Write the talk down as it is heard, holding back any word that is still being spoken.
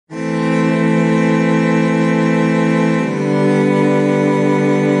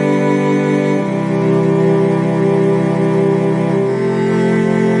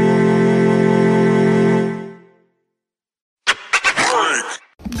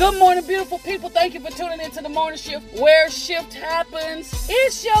Good morning, beautiful people. Thank you for tuning into the morning shift, where shift happens.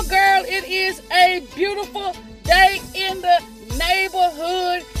 It's your girl. It is a beautiful day in the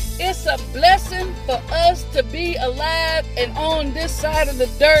neighborhood. It's a blessing for us to be alive and on this side of the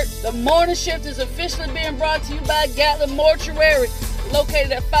dirt. The morning shift is officially being brought to you by Gatlin Mortuary,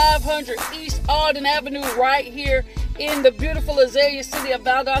 located at 500 East Alden Avenue, right here in the beautiful Azalea City of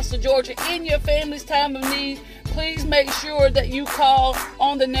Valdosta, Georgia. In your family's time of need, please make sure that you call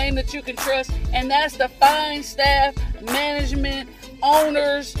on the name that you can trust, and that's the fine staff, management,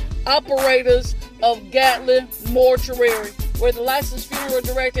 owners, operators of Gatlin Mortuary, where the licensed funeral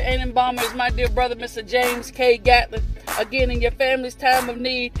director and embalmer is my dear brother, Mr. James K. Gatlin. Again, in your family's time of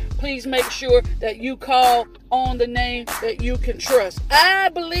need, please make sure that you call on the name that you can trust. I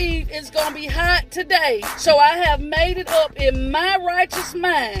believe it's going to be hot today, so I have made it up in my righteous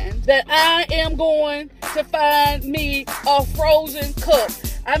mind that I am going to find me a frozen cup.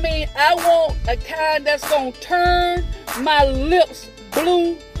 I mean, I want a kind that's going to turn my lips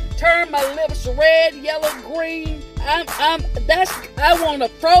blue, turn my lips red, yellow, green. I want a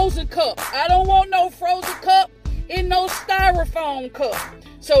frozen cup. I don't want no frozen cup in no styrofoam cup.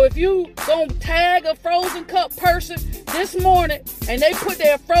 So if you gonna tag a frozen cup person this morning and they put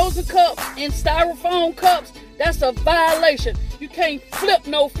their frozen cup in styrofoam cups, that's a violation. You can't flip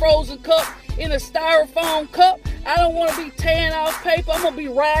no frozen cup in a styrofoam cup. I don't want to be tearing off paper. I'm gonna be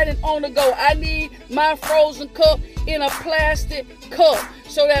riding on the go. I need my frozen cup in a plastic cup,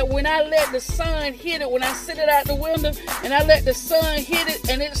 so that when I let the sun hit it, when I sit it out the window and I let the sun hit it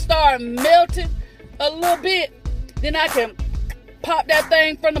and it start melting a little bit, then I can pop that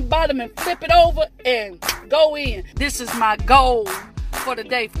thing from the bottom and flip it over and go in. This is my goal for the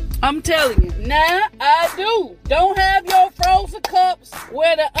day. I'm telling you. Now, don't have your frozen cups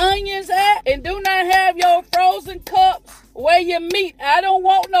where the onions at, and do not have your frozen cups where your meat. I don't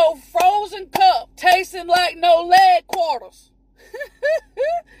want no frozen cup tasting like no leg quarters.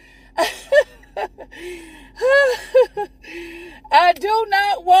 I do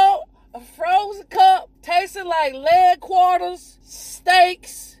not want a frozen cup tasting like leg quarters,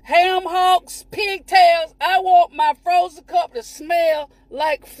 steaks, ham hocks, pigtails. I want my frozen cup to smell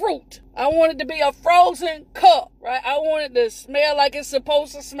like fruit. I want it to be a frozen cup, right? I want it to smell like it's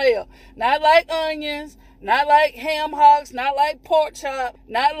supposed to smell. Not like onions, not like ham hocks, not like pork chop,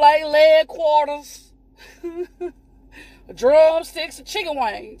 not like leg quarters, drumsticks and chicken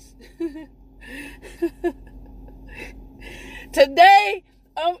wings. Today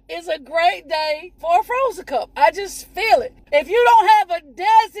is a great day for a frozen cup. I just feel it. If you don't have a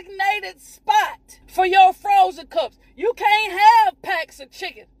designated spot for your frozen cups, you can't have packs of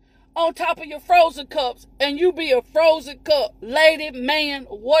chicken on top of your frozen cups and you be a frozen cup lady, man,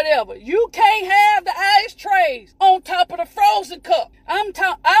 whatever. You can't have the ice trays on top of the frozen cup.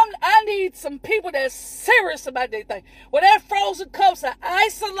 I need some people that's serious about their thing. Well, that frozen cups are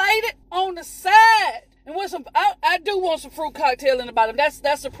isolated on the side. And with some, I do want some fruit cocktail in the bottom.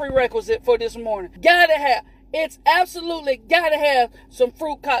 That's a prerequisite for this morning. It's absolutely gotta have some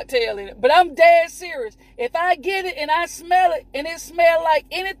fruit cocktail in it. But I'm dead serious. If I get it and I smell it and it smells like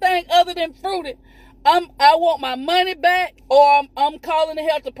anything other than fruited, I want my money back, or I'm calling the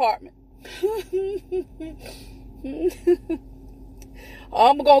health department.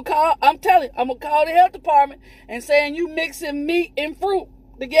 I'm gonna call the health department and saying you mixing meat and fruit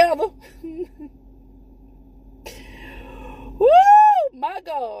together. Woo! My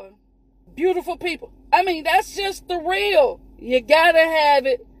God. Beautiful people. I mean, that's just the real. You gotta have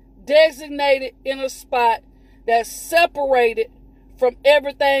it designated in a spot that's separated from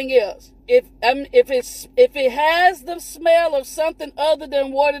everything else. If it has the smell of something other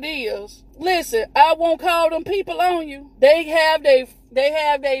than what it is, listen, I won't call them people on you. They have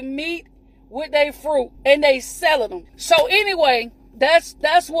their meat with their fruit and they selling them. So anyway, that's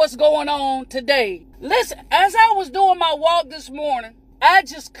what's going on today. Listen, as I was doing my walk this morning, I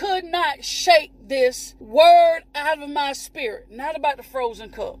just could not shake this word out of my spirit. Not about the frozen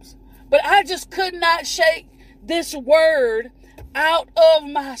cups, but I just could not shake this word out of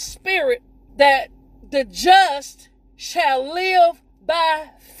my spirit that the just shall live by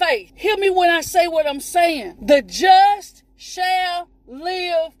faith. Hear me when I say what I'm saying. The just shall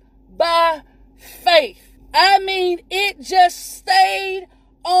live by faith. I mean, it just stayed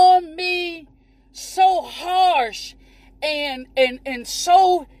on me so harsh and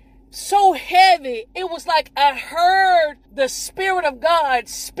so heavy. It was like I heard the Spirit of God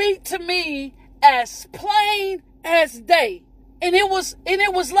speak to me as plain as day. And it was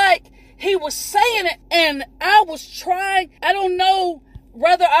like he was saying it, and I was trying, I don't know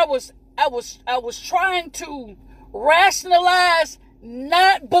whether I was trying to rationalize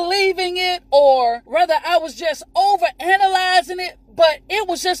not believing it, or rather I was just over analyzing it, but it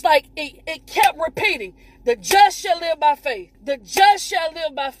was just like it kept repeating. The just shall live by faith. The just shall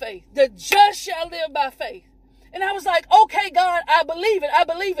live by faith. The just shall live by faith. And I was like, okay, God, I believe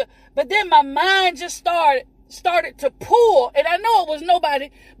it. But then my mind just started to pull, and I know it was nobody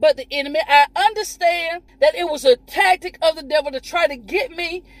but the enemy. I understand that it was a tactic of the devil to try to get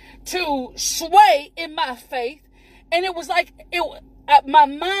me to sway in my faith. And it was like my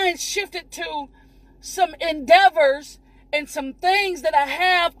mind shifted to some endeavors and some things that I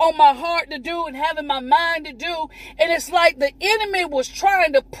have on my heart to do and have in my mind to do. And it's like the enemy was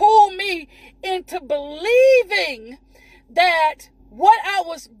trying to pull me into believing that what I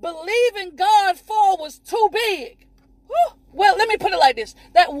was believing God for was too big. Whew. Well, let me put it like this,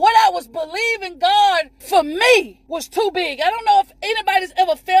 that what I was believing God for me was too big. I don't know if anybody's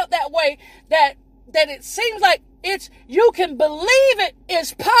ever felt that way, that it seems like you can believe it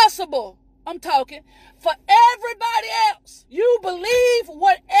is possible. I'm talking for everybody else. You believe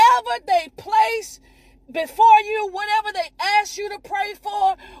whatever they place before you, whatever they ask you to pray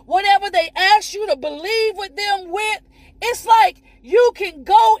for, whatever they ask you to believe with them with. It's like you can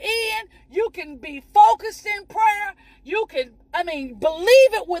go in, you can be focused in prayer, you can,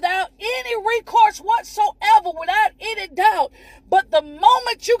 believe it without any recourse whatsoever, without any doubt. But the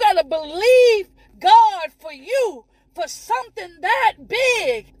moment you got to believe God for you, for something that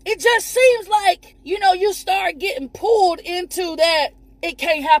big, it just seems like, you start getting pulled into that. It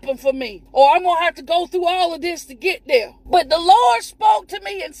can't happen for me, or I'm going to have to go through all of this to get there. But the Lord spoke to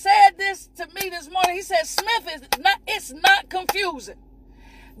me and said this to me this morning. He said, Smith, it's not confusing.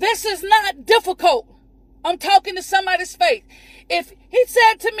 This is not difficult. I'm talking to somebody's faith. If he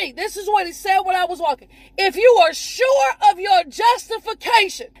said to me, this is what he said when I was walking. If you are sure of your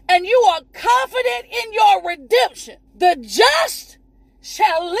justification and you are confident in your redemption, the just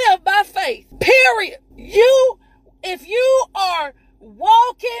shall live by faith. Period. If you are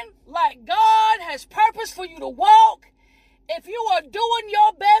walking like God has purpose for you to walk, if you are doing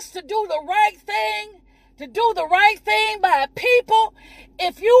your best to do the right thing by people,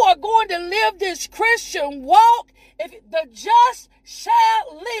 if you are going to live this Christian walk, if the just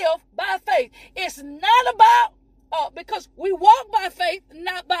shall live by faith. It's not about because we walk by faith,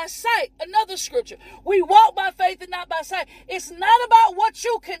 not by sight. Another scripture. We walk by faith and not by sight. It's not about what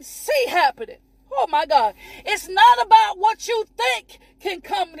you can see happening. Oh my God. It's not about what you think can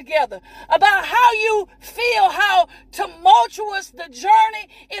come together, about how you feel, how tumultuous the journey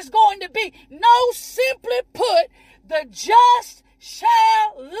is going to be. No, simply put, the just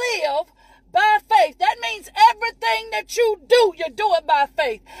shall live by faith. That means everything that you do it by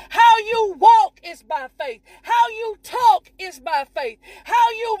faith. How you walk is by faith. How you talk is by faith.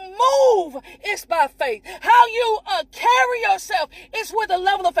 How you move is by faith. How you carry yourself is with a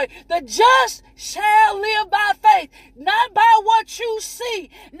level of faith. The just shall live by faith, not by what you see,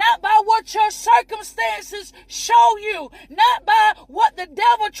 not by what your circumstances show you, not by what the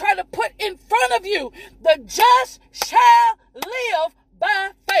devil try to put in front of you. The just shall live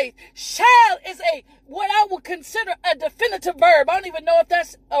by faith. Shall is what I would consider a definitive verb. I don't even know if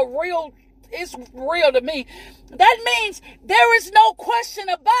that's it's real to me. That means there is no question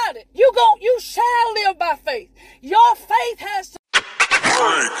about it. You shall live by faith. Your faith has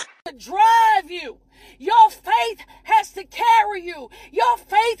to drive you. Your faith has to carry you. Your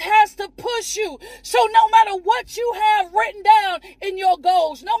faith has to push you. So no matter what you have written down in your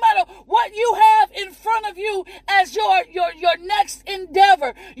goals, no matter what you have in front of you as your next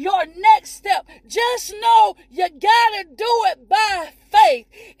endeavor, your next step, just know you gotta do it by faith.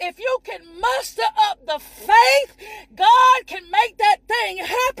 If you can muster up the faith, God can make that thing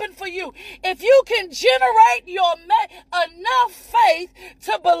happen for you. If you can generate enough faith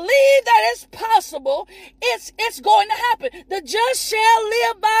to believe that it's possible, it's going to happen. The just shall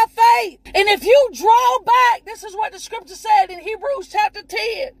live by faith. And if you draw back, this is what the scripture said in Hebrews chapter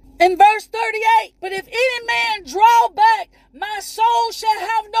 10. In verse 38, but if any man draw back, my soul shall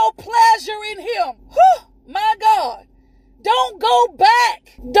have no pleasure in him. Whew, my God. Don't go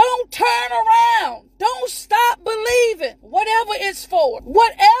back. Don't turn around. Don't stop believing. Whatever it's for,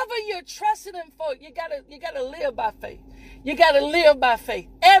 whatever you're trusting him for, you gotta live by faith. You gotta live by faith.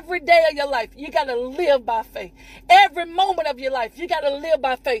 Every day of your life, you gotta live by faith. Every moment of your life, you gotta live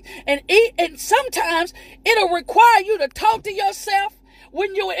by faith. And sometimes it'll require you to talk to yourself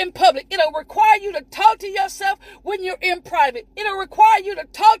when you're in public. It'll require you to talk to yourself when you're in private. It'll require you to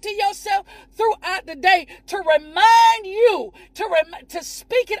talk to yourself throughout the day to remind you, to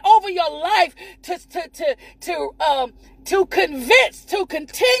speak it over your life, to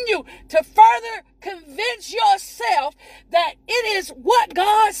continue to further convince yourself that it is what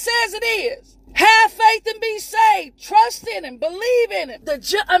God says it is. Have faith and be saved. Trust in Him. Believe in Him.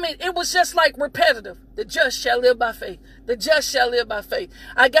 It was just like repetitive. The just shall live by faith. The just shall live by faith.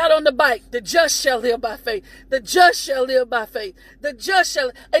 I got on the bike. The just shall live by faith. The just shall live by faith. The just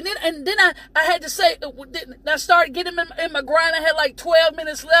shall. And then I had to say, I started getting in my grind. I had like 12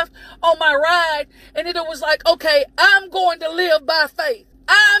 minutes left on my ride. And then it was like, okay, I'm going to live by faith.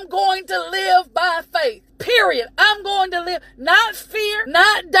 I'm going to live by faith. Period. I'm going to live, not fear,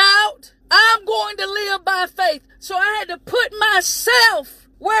 not doubt. I'm going to live by faith. So I had to put myself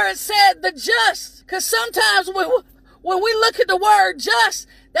where it said the just. Because sometimes when we look at the word just,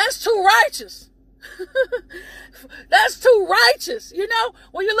 that's too righteous. That's too righteous. You know,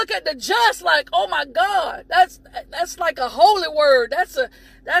 when you look at the just, like, oh my God, that's like a holy word.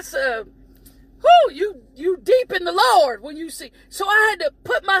 You deep in the Lord when you see. So I had to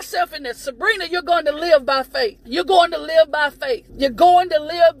put myself in there. Sabrina, you're going to live by faith. You're going to live by faith. You're going to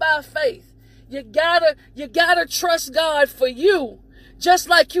live by faith. You gotta trust God for you, just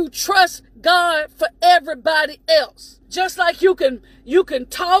like you trust God for everybody else. Just like you can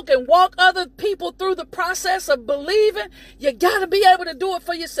talk and walk other people through the process of believing, you got to be able to do it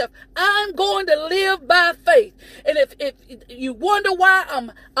for yourself. I'm going to live by faith. And if you wonder why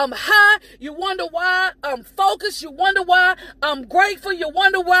I'm high, you wonder why I'm focused, you wonder why I'm grateful, you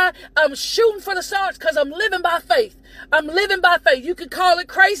wonder why I'm shooting for the stars, because I'm living by faith. I'm living by faith. You can call it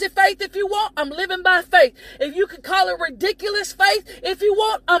crazy faith if you want. I'm living by faith. If you can call it ridiculous faith if you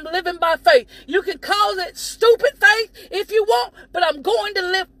want, I'm living by faith. You can call it stupid faith if you want, but I am going to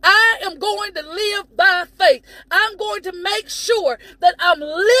live by faith. I'm going to make sure that I'm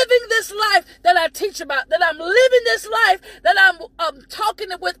living this life that I teach about, that I'm living this life that I'm talking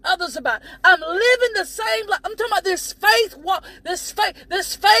with others about. I'm living the same life. I'm talking about this faith walk, this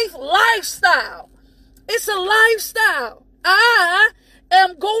faith lifestyle. It's a lifestyle. I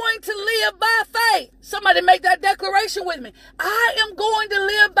am going to live by faith. Somebody make that declaration with me. I am going to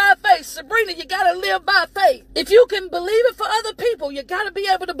live by faith. Sabrina, you got to live by faith. If you can believe it for other people, you got to be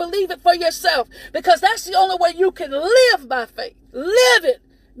able to believe it for yourself, because that's the only way you can live by faith. Live it.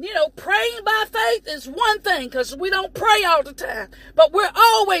 You know, praying by faith is one thing, because we don't pray all the time, but we're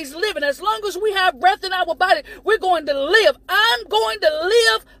always living. As long as we have breath in our body, we're going to live. I'm going to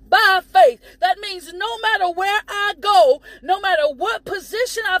live by faith. That means no matter where I go, no matter what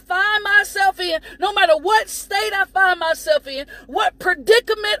position I find myself in, no matter what state I find myself in, what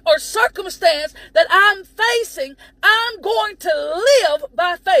predicament or circumstance that I'm facing, I'm going to live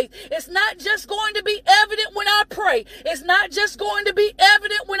by faith. It's not just going to be evident when I pray. It's not just going to be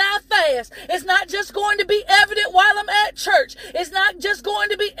evident when I fast. It's not just going to be evident while I'm at church. It's not just going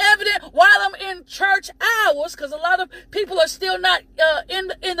to be evident while I'm in church hours, because a lot of people are still not in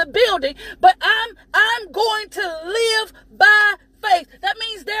the building, but I'm going to live by faith. That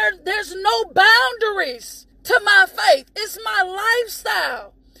means there's no boundaries to my faith. It's my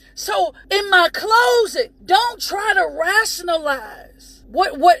lifestyle. So in my closing, don't try to rationalize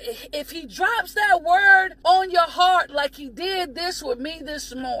what if he drops that word on your heart like he did this with me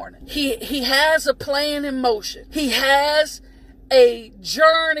this morning. He has a plan in motion. He has a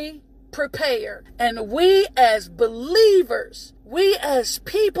journey prepared, and we as believers, we as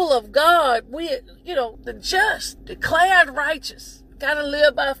people of God, the just, declared righteous, gotta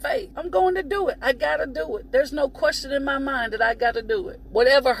live by faith. I'm going to do it. I gotta do it. There's no question in my mind that I gotta do it.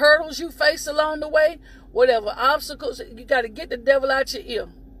 Whatever hurdles you face along the way, whatever obstacles, you gotta get the devil out your ear.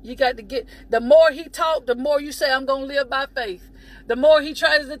 You got to get, the more he talk, the more you say, I'm going to live by faith. The more he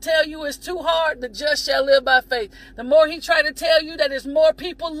tries to tell you it's too hard, the just shall live by faith. The more he tries to tell you that there's more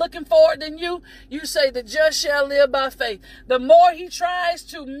people looking for it than you, you say the just shall live by faith. The more he tries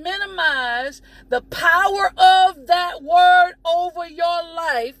to minimize the power of that word over your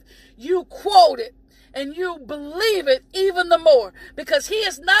life, you quote it and you believe it even the more, because he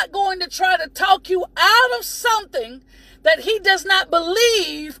is not going to try to talk you out of something that he does not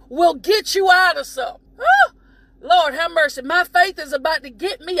believe will get you out of something. Oh, Lord have mercy. My faith is about to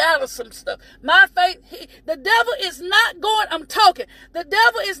get me out of some stuff. My faith, the devil is not going, the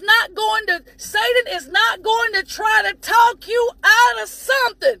devil is not going to, Satan is not going to try to talk you out of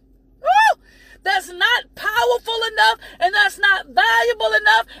something. Oh, that's not powerful enough, and that's not valuable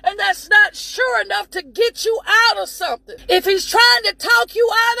enough, and that's not sure enough to get you out of something. If he's trying to talk you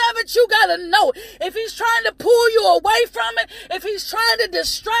out of it, you got to know. If he's trying to pull you away from it, if he's trying to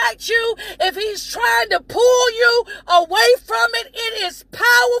distract you, if he's trying to pull you away from it, it is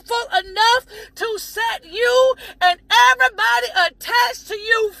powerful enough to set you and everybody attached to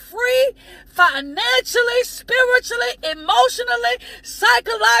you free, financially, spiritually, emotionally,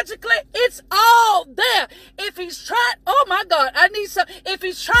 psychologically. It's all there. If he's trying, oh my God, I need some. If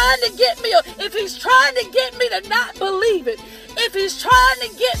he's trying to get me, if he's trying to get me to not believe it, if he's trying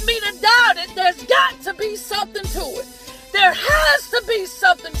to get me to doubt it, there's got to be something to it. There has to be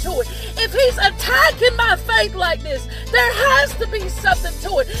something to it. If he's attacking my faith like this, there has to be something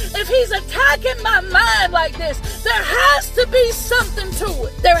to it. If he's attacking my mind like this, there has to be something to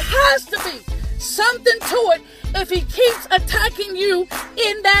it. There has to be something to it if he keeps attacking you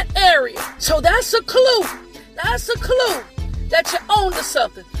in that area. So that's a clue. That's a clue that you're on to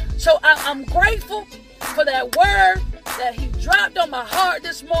something. So I'm grateful for that word that he dropped on my heart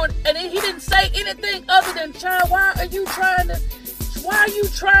this morning. And he didn't say anything other than, child, why are you trying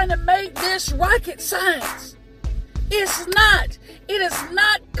to make this rocket science? It's not. It is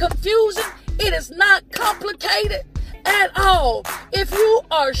not confusing. It is not complicated at all. If you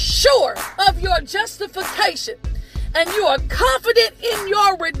are sure of your justification and you are confident in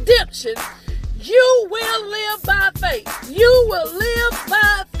your redemption, you will live by faith. You will live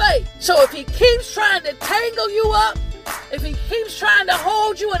by faith. So if he keeps trying to tangle you up, if he keeps trying to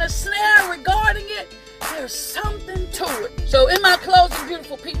hold you in a snare regarding it, there's something to it. So in my closing,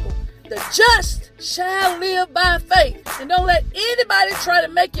 beautiful people, the just shall live by faith. And don't let anybody try to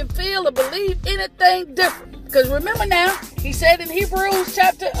make you feel or believe anything different. Because remember now, he said in Hebrews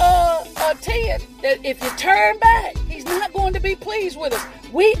chapter 10 that if you turn back, he's not going to be pleased with us.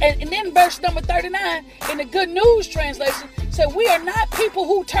 And then verse number 39 in the Good News translation said, we are not people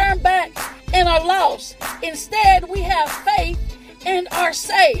who turn back and are lost. Instead, we have faith and are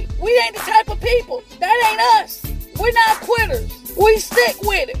saved. We ain't the type of people. That ain't us. We're not quitters. We stick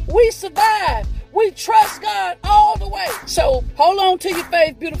with it. We survive. We trust God all the way. So hold on to your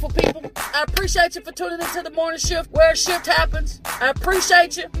faith, beautiful people. I appreciate you for tuning into the morning shift where shift happens. I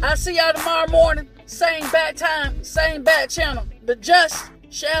appreciate you. I'll see y'all tomorrow morning. Same bad time, same bad channel. The just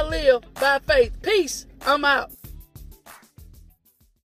shall live by faith. Peace. I'm out.